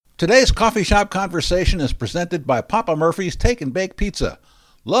Today's coffee shop conversation is presented by Papa Murphy's Take and Bake Pizza.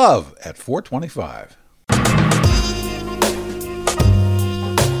 Love at 425.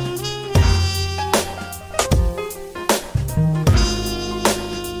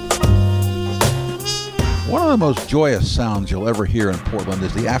 One of the most joyous sounds you'll ever hear in Portland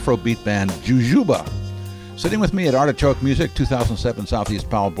is the Afrobeat band Jujuba. Sitting with me at Artichoke Music, 2007 Southeast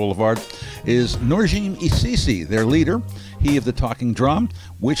Powell Boulevard, is Nurjim Isisi, their leader, he of the talking drum,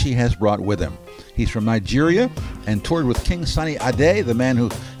 which he has brought with him. He's from Nigeria and toured with King Sunny Ade, the man who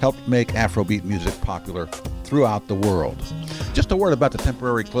helped make Afrobeat music popular throughout the world. Just a word about the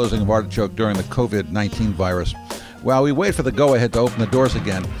temporary closing of Artichoke during the COVID-19 virus. While we wait for the go-ahead to open the doors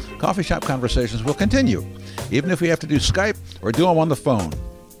again, coffee shop conversations will continue, even if we have to do Skype or do them on the phone.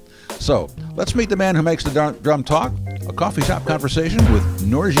 So, let's meet the man who makes the drum talk, a coffee shop conversation with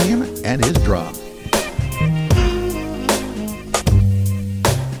Nurjim and his drum.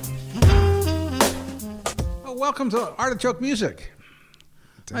 Well, welcome to Artichoke Music.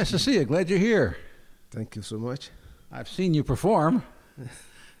 Nice to see you. Glad you're here. Thank you so much. I've seen you perform,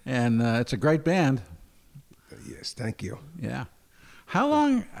 and it's a great band. Yes, thank you. Yeah. How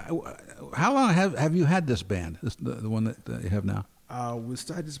long have you had this band, the one that you have now? We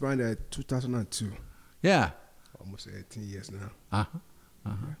started this band in 2002. Yeah. Almost 18 years now. Uh-huh.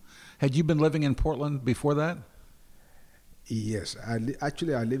 Uh-huh. Had you been living in Portland before that? Yes.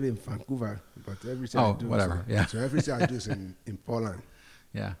 Actually, I live in Vancouver, but everything I do whatever. Yeah. So everything I do is in Portland.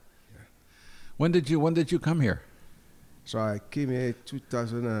 Yeah. When did you come here? So I came here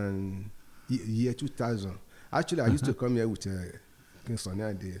 2000. Actually, I used to come here with King Sunny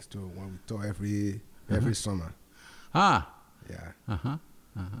Ade, so when we tour every summer. Ah. Yeah. Uh-huh.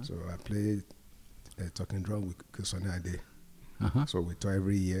 Uh-huh. So I played talking drum with King Sunny Ade. Uh-huh. So we tour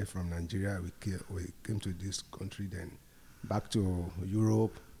every year from Nigeria. We came to this country, then back to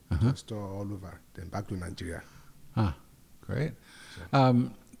Europe, just tour all over, then back to Nigeria. Ah, great.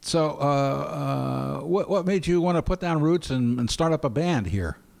 So, what made you want to put down roots and start up a band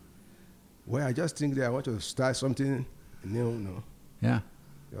here? Well, I just think that I want to start something new. Yeah.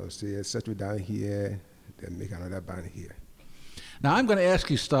 Say settle down here, then make another band here. Now, I'm going to ask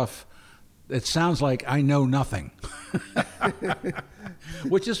you stuff that sounds like I know nothing,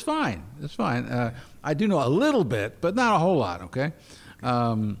 which is fine. It's fine. I do know a little bit, but not a whole lot, okay?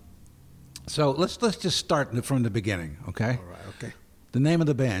 So let's just start from the beginning, okay? All right, okay. The name of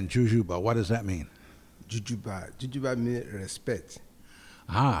the band, Jujuba, what does that mean? Jujuba means respect.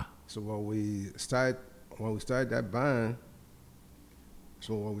 Ah. So when we started that band,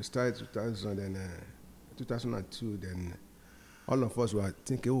 when we started 2002, then all of us were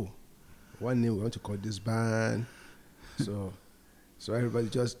thinking, what name we want to call this band? So everybody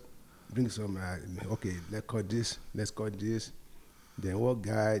just brings some, okay, let's call this. Then one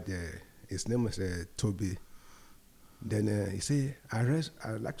guy, his name was Toby. Then he said,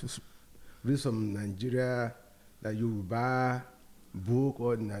 I'd like to read some Nigeria, like Yoruba book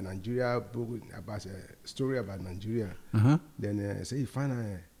or Nigeria book about a story about Nigeria. Uh-huh. Then I say he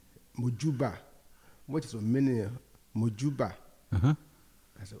find Mojuba. What is the meaning? Mojuba. Uh-huh.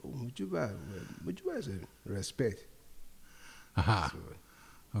 I said, Mojuba. Mojuba is a respect. Aha. So,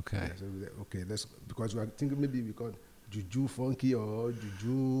 okay. Yeah, so okay, because we are thinking maybe we call Juju funky or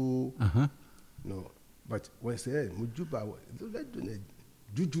Juju. Uh-huh. No, but when I say Mojuba, let's do it.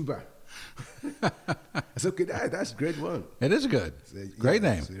 Jujuba. I said, okay, that's a great one. It is good. Great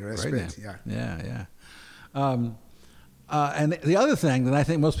name. Respect, great name. Yeah. And the other thing that I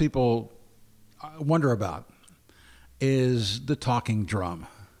think most people wonder about is the talking drum.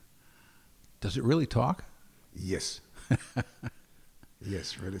 Does it really talk? Yes.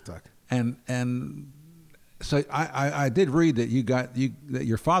 Yes, really talk. And so I did read that that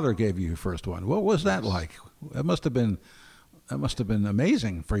your father gave you your first one. What was that like? That must have been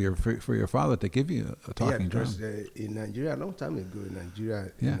amazing for your father to give you a talking drum. Because in Nigeria, a long time ago,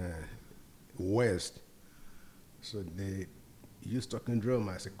 in West, so they used talking drum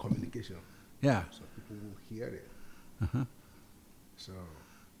as a communication. Yeah. So people will hear it. Uh-huh. So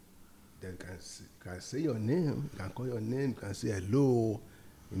they can say your name, you can call your name, you can say hello.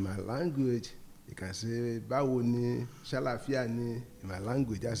 In my language, you can say báwo ni, ṣàlàáfíà ni. In my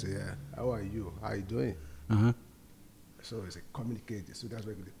language, I say, how are you? How are you doing? Uh-huh. So it's a communicator. So that's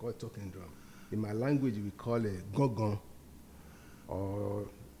what they call talking drum. In my language, we call it gángan, or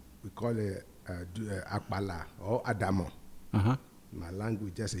we call it akpala or adamo. Uh-huh. In my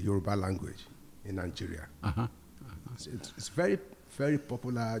language, that's a Yoruba language in Nigeria. Uh-huh. So it's very, very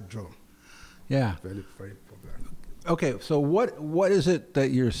popular drum. Yeah. Very, very popular. Okay, so what is it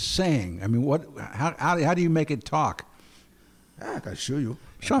that you're saying? I mean, how do you make it talk? I can show you.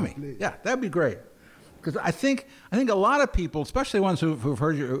 Show me. Yeah, that'd be great. Because I think a lot of people, especially ones who've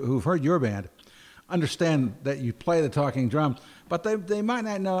heard your band, understand that you play the talking drum, but they might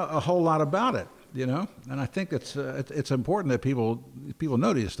not know a whole lot about it, you know. And I think it's important that people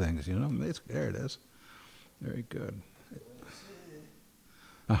know these things, you know. There it is. Very good.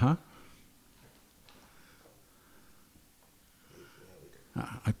 Uh-huh.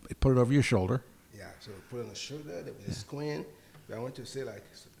 I put it over your shoulder. Yeah, so put it on the shoulder, there was a squint. But I want to say like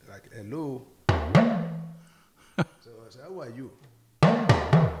hello. So I said, how are you?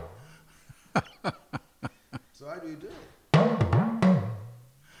 So how do you do it?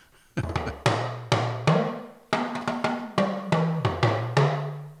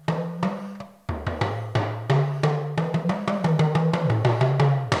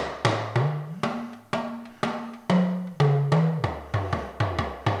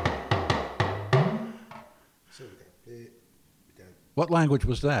 So we can play. What language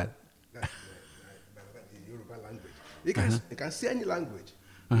was that? That's the Yoruba language. You can say any language,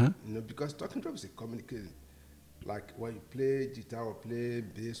 Uh-huh. you know, because talking drum is a communication. Like when you play guitar or play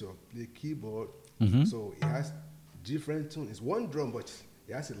bass or play keyboard, so it has different tunes. It's one drum, but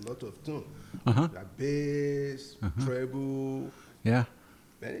it has a lot of tunes. Uh-huh. Like bass, treble, Yeah.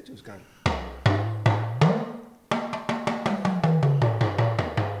 many tunes can.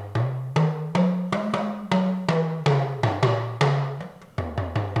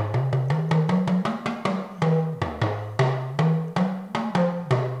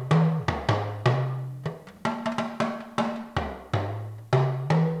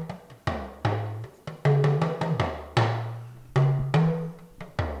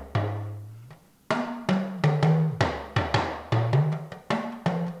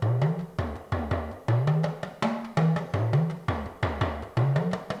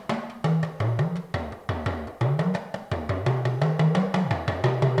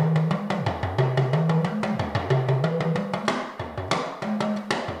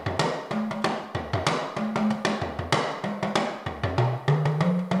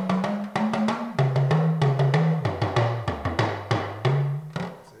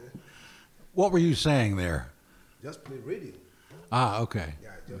 What were you saying there? Just play radio. Ah, okay. Yeah,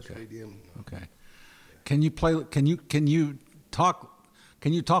 just Okay. radio. Okay. Can you play? Can you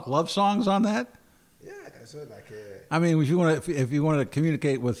talk love songs on that? Yeah, I said like. I mean, if you want to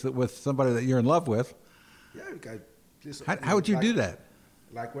communicate with somebody that you're in love with, Yeah, we can play some, how would you like, do that?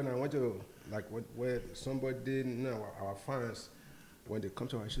 Like when I want to, like where somebody, you know, our fans, when they come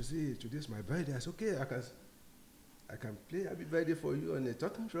to our show, say, today's my birthday. I say, okay, I can play Happy Birthday for you on the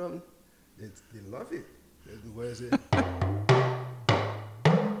talking drum. They love it. That's the way I say.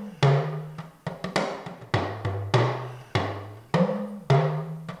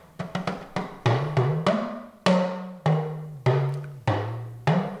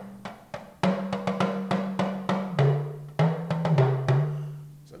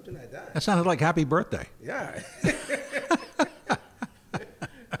 Something like that. That sounded like Happy Birthday. Yeah.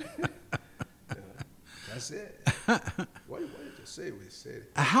 That's it. What you wanted to say, we said.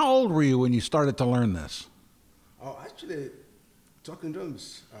 How old were you when you started to learn this? Oh, actually, talking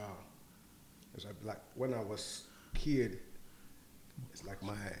drums, it's like when I was kid, it's like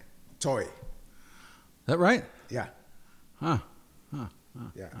my toy. Is that right? Yeah, Huh.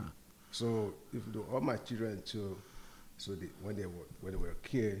 yeah. So if you do all my children too, so when they were a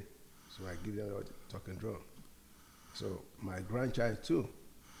kid, so I give them all the talking drum. So my grandchild too.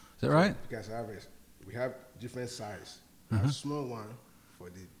 Is that right? Because we have different size. We have small one for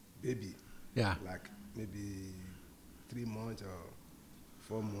the baby, Yeah. like maybe 3 months or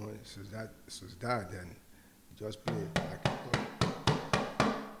 4 months. So that then you just play like.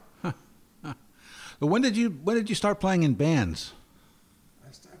 But when did you start playing in bands?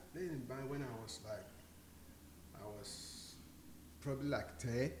 I started playing in band when I was probably like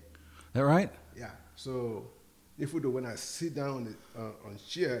 10. Is that right? Yeah. So if you do, when I sit down on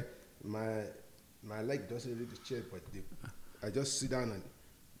chair, my leg doesn't reach the chair, but I just sit down on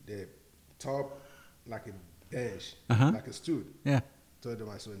the top like a bench, like a stool. Yeah. So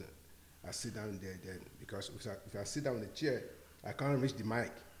I sit down there then because if I sit down on the chair, I can't reach the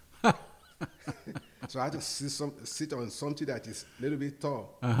mic. So I have to sit on something that is a little bit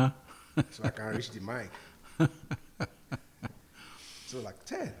tall, so I can reach the mic. So like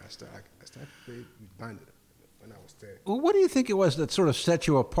 10, I started playing with band when I was 10. Well, what do you think it was that sort of set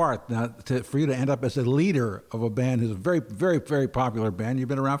you apart now for you to end up as a leader of a band who's a very, very, very popular band? You've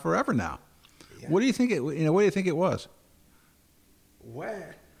been around forever now. Yeah. What do you think what do you think it was?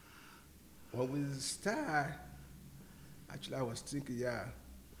 Well, when we start, actually I was thinking, yeah,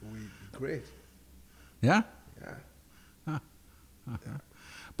 we'd be great. Yeah? Yeah. Huh.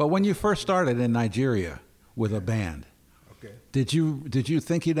 But when you first started in Nigeria with a band, Okay. did you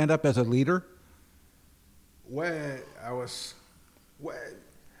think you'd end up as a leader? Well, I was, well,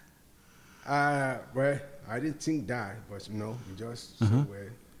 well, I didn't think that, but you know, you just so, well,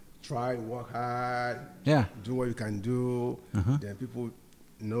 try, work hard, Yeah. do what you can do. Then people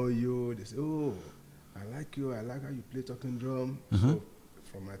know you. They say, "Oh, I like you. I like how you play talking drum." So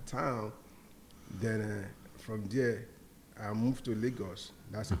from my town, then from there, I moved to Lagos.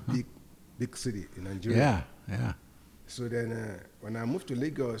 That's a big city in Nigeria. Yeah. Yeah. So then, when I moved to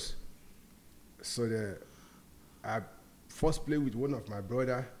Lagos, I first played with one of my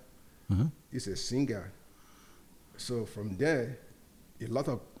brother. He's a singer. So from there, a lot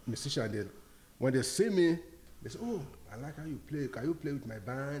of musicians, when they see me, they say, "Oh, I like how you play. Can you play with my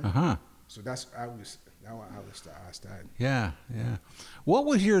band?" So that's how I started. Yeah. Yeah. What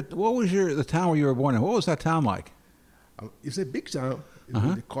was the town where you were born in? What was that town like? It's a big town.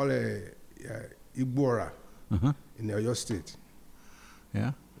 They call it Igbora in Oyo State.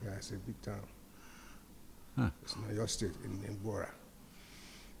 Yeah. Yeah, it's a big town. Huh. It's in Oyo State in Igbora.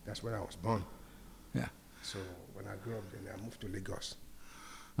 That's where I was born. Yeah. So when I grew up, then I moved to Lagos.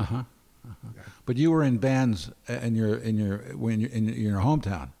 Yeah. But you were in bands in your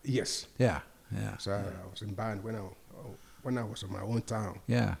hometown. Yes. Yeah. Yeah. So I was in band when I was in my own town.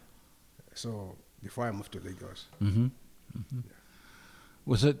 Yeah. So before I moved to Lagos.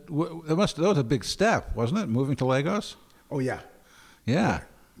 Was it? That was a big step, wasn't it? Moving to Lagos. Oh yeah. Yeah.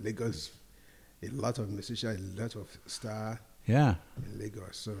 Lagos, a lot of musicians, a lot of stars Yeah. in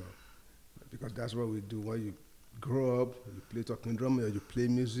Lagos. So because that's what we do when you grow up, you play talking drum or you play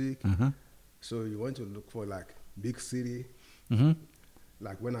music. So you want to look for like big city.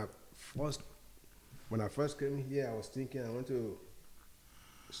 Like when I first came here, I was thinking I want to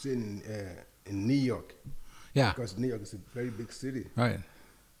stay in New York. Yeah. Because New York is a very big city. Right.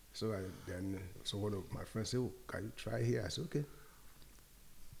 So so one of my friends said, "Oh, can you try here?" I said, "Okay."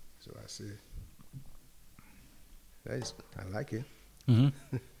 So I said, I like it.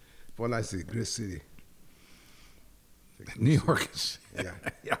 Portland is a great city. New York is.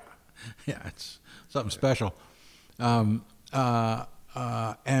 Yeah. Yeah. It's something special. And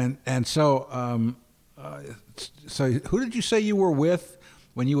so so who did you say you were with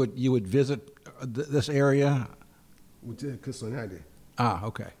when you would visit this area? We did King Sunny Ade. Ah,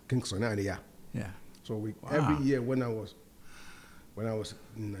 okay. King Sunny Ade, yeah. Yeah. So every year when I was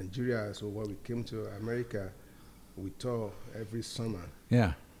in Nigeria, so when we came to America, we tour every summer.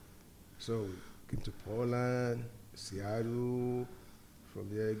 Yeah. So we came to Portland, Seattle, from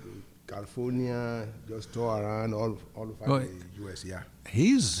there California, just tour around all over the U.S. Yeah.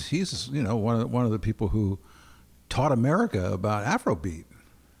 He's one of the people who taught America about Afrobeat.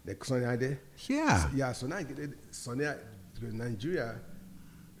 The Sunny Ade. Yeah. Yeah. So now Nigeria,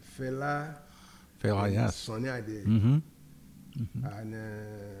 Fela, yes. Sunny Ade, and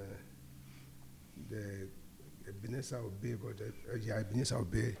the Ebenezer Obey, Ebenezer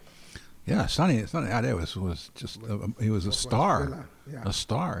Obey. Yeah, Sonny Ade was just he was a star. Fela, yeah. A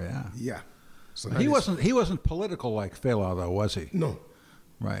star, yeah. Yeah. So He wasn't political like Fela though, was he? No.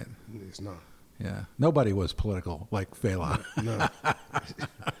 Right. It's not. Yeah. Nobody was political like Fela. No.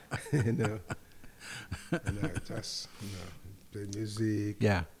 No. No, just play music.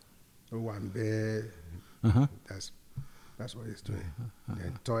 Yeah. One bed. That's what he's doing.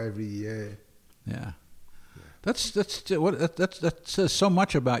 And tour every year. Yeah. That says so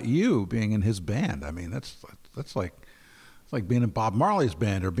much about you being in his band. I mean, that's like being in Bob Marley's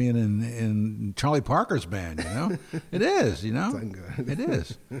band or being in Charlie Parker's band. You know, it is. You know, Thank God. It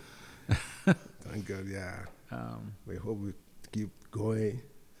is. Thank God. Yeah. We hope we keep going,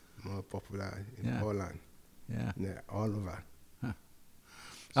 more popular in Poland. Yeah. Yeah, all over.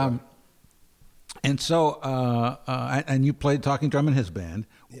 And so, and you played talking drum in his band.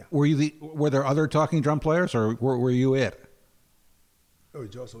 Yeah. Were there other talking drum players, or were you it? Oh,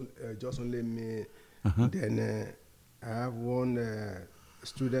 just only me. Then I have one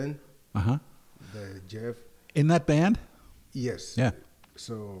student, the Jeff. In that band? Yes. Yeah.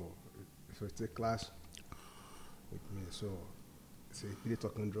 So take class with me. So he played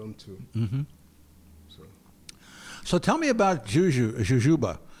talking drum too. So tell me about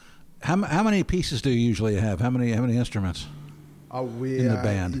Jujuba. How many pieces do you usually have? How many instruments in the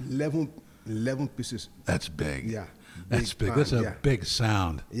band? 11 pieces. That's big. Yeah. That's big. That's a big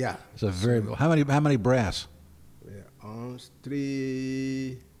sound. Yeah. It's a very how many brass? Yeah,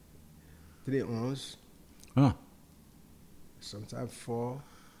 three ons. Oh. Sometimes 4.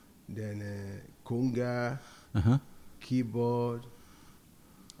 Then conga, keyboard,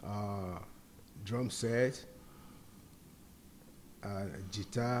 drum set,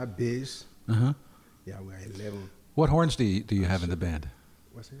 guitar, bass. Uh-huh. Yeah, we are 11. What horns do you have in the band?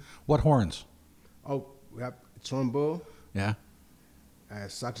 What's it? What horns? Oh, we have trombone, Yeah.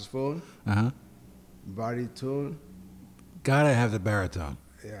 saxophone, Uh-huh. baritone, Gotta have the baritone.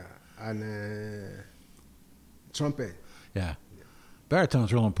 yeah, and trumpet. Yeah.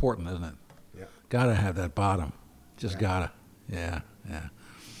 Baritone's real important, isn't it? Yeah. Gotta have that bottom. Just Yeah. gotta. Yeah, yeah,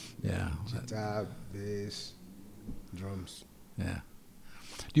 yeah. Guitar, bass, drums. Yeah.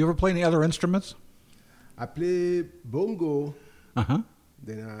 Do you ever play any other instruments? I play bongo, Uh-huh.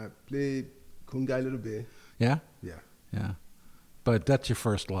 then I play conga a little bit. Yeah? Yeah. Yeah. But that's your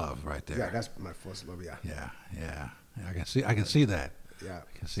first love right there. Yeah, that's my first love, yeah. Yeah, yeah. I can see that. Yeah.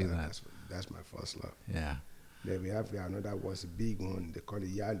 I can see that. That's my first love. Yeah. Then we have another was a big one, they call it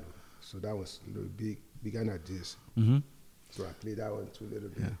Yalo. So that was a little bigger than this. Mm-hmm. So I played that one too a little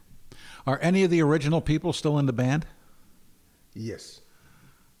bit. Yeah. Are any of the original people still in the band? Yes.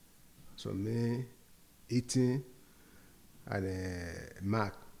 So me, 18, and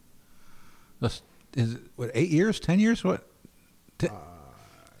Mark. Is it, what, 8 years? 10 years? What?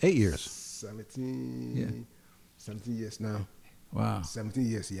 8 years. 17, Yeah. 17 years now. Wow. 17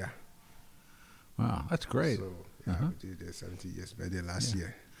 years, yeah. Wow. That's great. So yeah, Uh-huh. we did the 17 years birthday last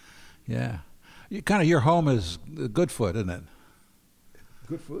year. Yeah. Your home is Goodfoot, isn't it?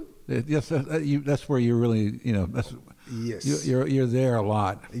 Good food? Yes, that's where you really, that's Yes. you're there a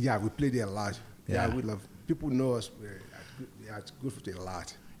lot. Yeah, we play there a lot. Yeah, Yeah. we love. People know us. We're at Good Food a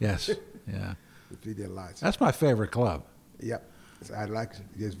lot. Yes, yeah. We play there a lot. That's my favorite club. Yeah, so I like.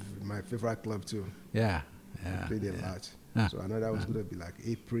 It's my favorite club too. Yeah, yeah. Play there yeah. a lot. Ah. So I know that was gonna be like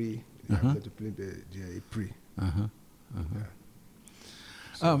April. Yeah, Uh-huh. I'm going to play the April. Uh-huh.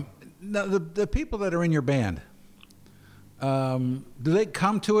 Yeah. Now the people that are in your band, do they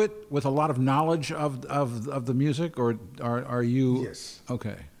come to it with a lot of knowledge of the music, or are you? Yes.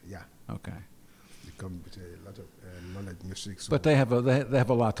 Okay. Yeah. Okay. You come with a lot of knowledge music. So But they have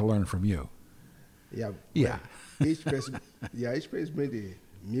a lot to learn from you. yeah. Yeah. well, each person bring the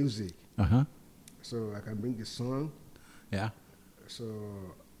music. Uh huh. So I can bring the song. Yeah. So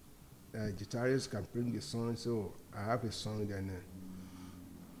guitarists can bring the song. So I have a song, then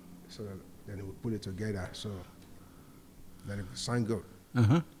we put it together. So then it will sound good. Uh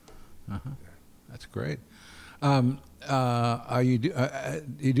huh. Uh huh. That's great. Are you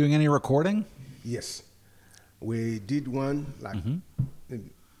doing any recording? Yes, we did one like Mm-hmm.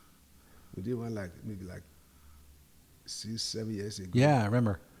 maybe like 6-7 years ago. Yeah, I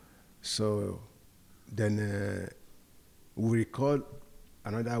remember. So then we recorded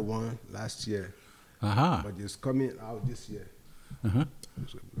another one last year, Uh huh. but it's coming out this year. Uh huh.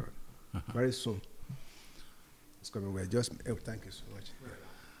 So, very soon. It's coming. We're just. Oh, thank you so much. Yeah.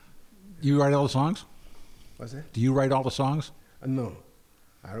 You write all the songs? What's that? Do you write all the songs? No,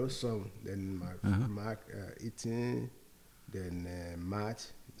 I wrote some. Then Uh-huh. Mark eating, then Matt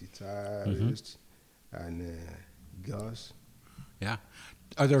guitarist, and Gus. Yeah.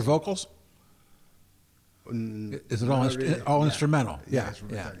 Are there vocals? Is it all Not really. all Yeah. instrumental? Yeah, Yeah.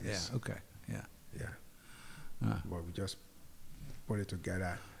 instrumental, Yeah. yes. Yeah. Okay. Yeah. Yeah. Uh. But we just put it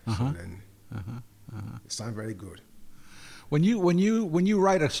together. Uh-huh. So then it sounds very good. When you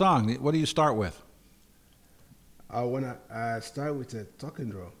write a song, what do you start with? I wanna start with a talking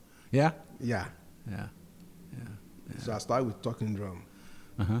drum. Yeah. Yeah. Yeah. So I start with talking drum.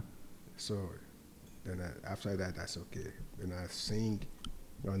 Uh huh. So then after that, that's okay. Then I sing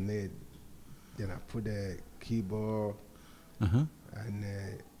on it. Then I put the keyboard Uh huh. and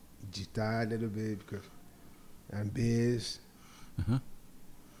guitar a little bit and bass. Uh huh.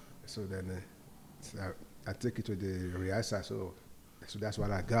 So then I take it to the rehearsal. So that's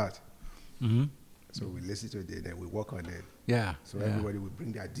what I got. Mm-hmm. So we listen to it, then we work on it. Yeah. So yeah. everybody will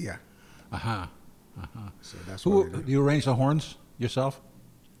bring the idea. Uh huh. Uh huh. So that's what we Who do. do you arrange the horns yourself?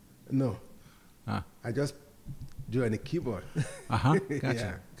 No, Uh I just do it on the keyboard. huh. Gotcha.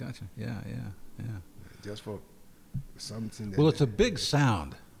 Yeah. Gotcha. Yeah. Yeah. Yeah. Just for something. That Well, it's a big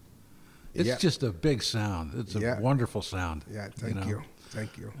sound. It's Yeah. just a big sound. It's a Yeah. wonderful sound. Yeah, thank know. you.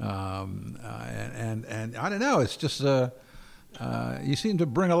 Thank you. And I don't know. It's just you seem to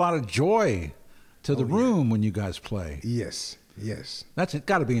bring a lot of joy to the Oh, yeah. room when you guys play. Yes, yes. That's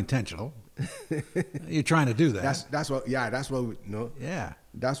got to be intentional. You're trying to do that. That's what. Yeah, that's what we know. Yeah.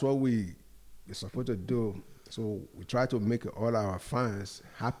 That's what we're supposed to do. So we try to make all our fans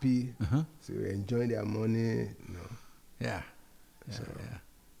happy. Uh-huh. So we enjoy their money. Yeah. Yeah. So- Yeah.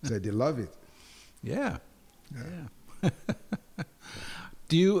 So they love it. Yeah. Yeah.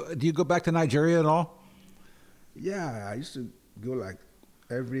 Do you go back to Nigeria at all? Yeah, I used to go like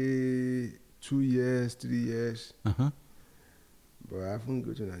every 2 years, 3 years. Uh huh. But I haven't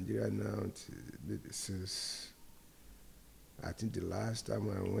go to Nigeria now since I think the last time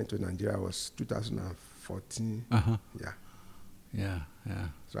I went to Nigeria was 2014. Uh-huh. Yeah. Yeah, yeah.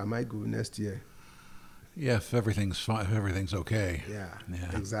 So I might go next year. Yeah, if everything's fine, if everything's okay. Yeah.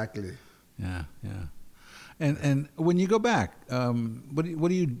 Yeah. Exactly. Yeah, yeah. And when you go back, what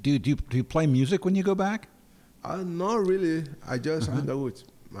do you do? Do you play music when you go back? Not really. I just hang out with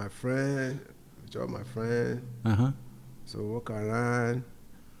my friend, with all my friends. Uh-huh. So walk around,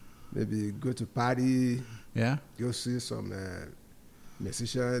 maybe go to party, Yeah. go see some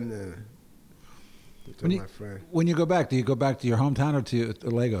musician with all When you- my friend. When you go back, do you go back to your hometown or to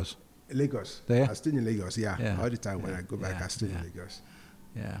Lagos? Lagos. There? I stay in Lagos, yeah. Yeah. All the time when I go back, Yeah. I stay Yeah. in Lagos.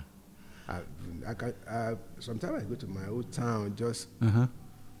 Yeah. Sometimes I go to my old town, just Uh-huh.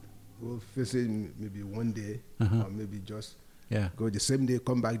 go visit maybe one day, Uh-huh. or maybe just Yeah. go the same day,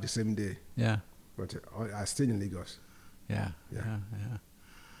 come back the same day. Yeah. But I stay in Lagos. Yeah. Yeah. Yeah. Yeah.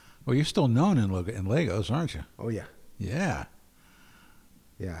 Well, you're still known in Lagos, aren't you? Oh, yeah. Yeah.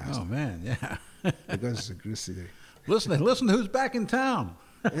 Yeah. Oh man, yeah. Lagos is a great city. Listen to who's back in town.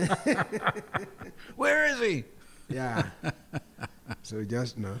 Where is he? Yeah. So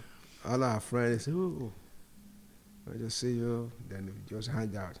just, all our friends say, oh, I just see you, then we just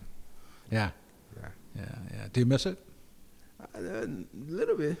hang out. Yeah. Yeah. Yeah. Yeah. Do you miss it? A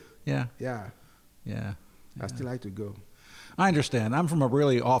little bit. Yeah. Yeah. Yeah. I still like to go. I understand. I'm from a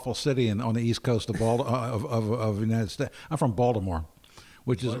really awful city on the east coast of of the United States. I'm from Baltimore,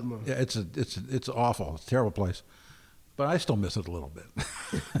 which is Baltimore. yeah, it's awful. It's a terrible place, but I still miss it a little bit.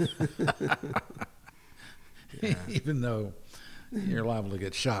 Even though you're liable to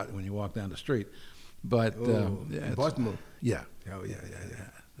get shot when you walk down the street, but In it's- Baltimore. yeah. Oh, yeah.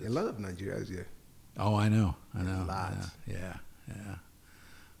 A lot of Nigerians here. Oh, I know. A lot. Yeah.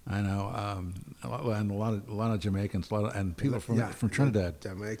 I know. A lot of Jamaicans, and people from Trinidad.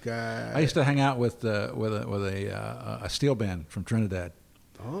 Jamaica. I used to hang out with a steel band from Trinidad.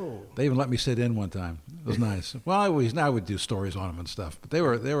 Oh. They even let me sit in one time. It was nice. Well, I would do stories on them and stuff, but they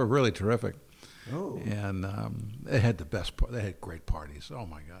were really terrific. Oh. And they had the best. They had great parties. Oh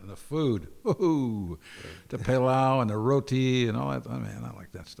my God! And the food, ooh, the pilau and the roti and all that. Oh, man, I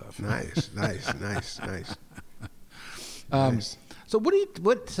like that stuff. Nice. Nice. So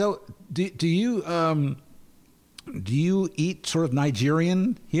do you eat sort of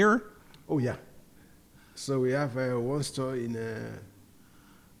Nigerian here? Oh, yeah. So we have one store in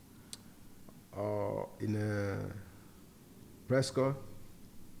Prescott,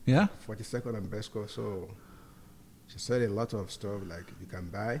 Yeah. 42nd and Prescott. So she sell a lot of stuff like you can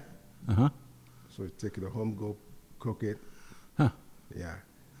buy. Uh-huh. So you take it home, go cook it. Huh. Yeah.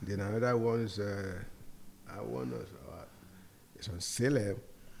 Then another one is it's on Salem.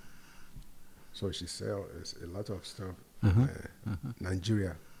 So she sells a lot of stuff Uh-huh.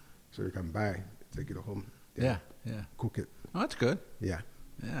 Nigeria. So you can buy, take it home, then Yeah. cook it. Oh, that's good. Yeah.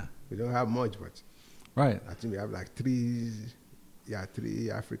 Yeah. We don't have much, but Right. I think we have like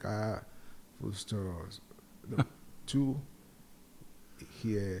three Africa food stores. No, 2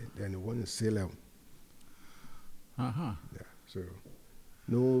 here, then one in Salem. Uh-huh. Yeah. So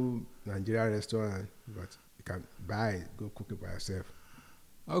no Nigerian restaurant, but you can buy it, go cook it by yourself.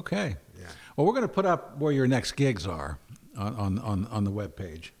 Okay. Yeah. Well, we're going to put up where your next gigs are on the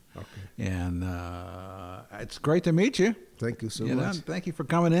webpage. Okay. And it's great to meet you. Thank you so You know, much. thank you for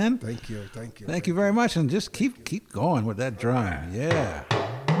coming in. Thank you. Thank you very much. And just keep going with that drum. Yeah.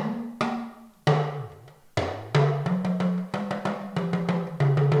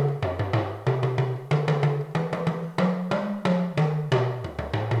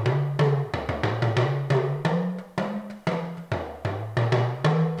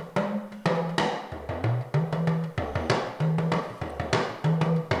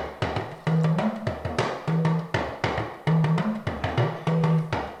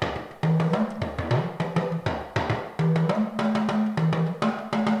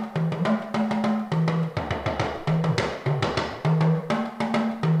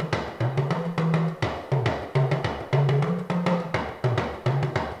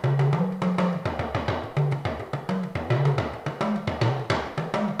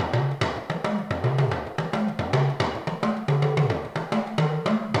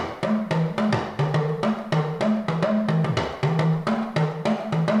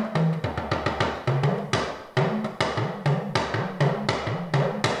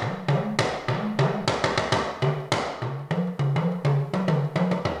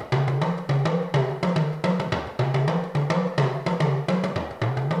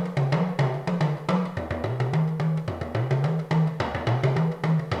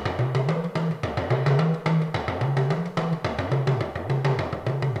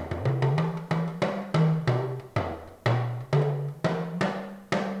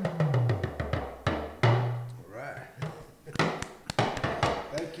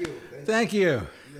 you. Thank you.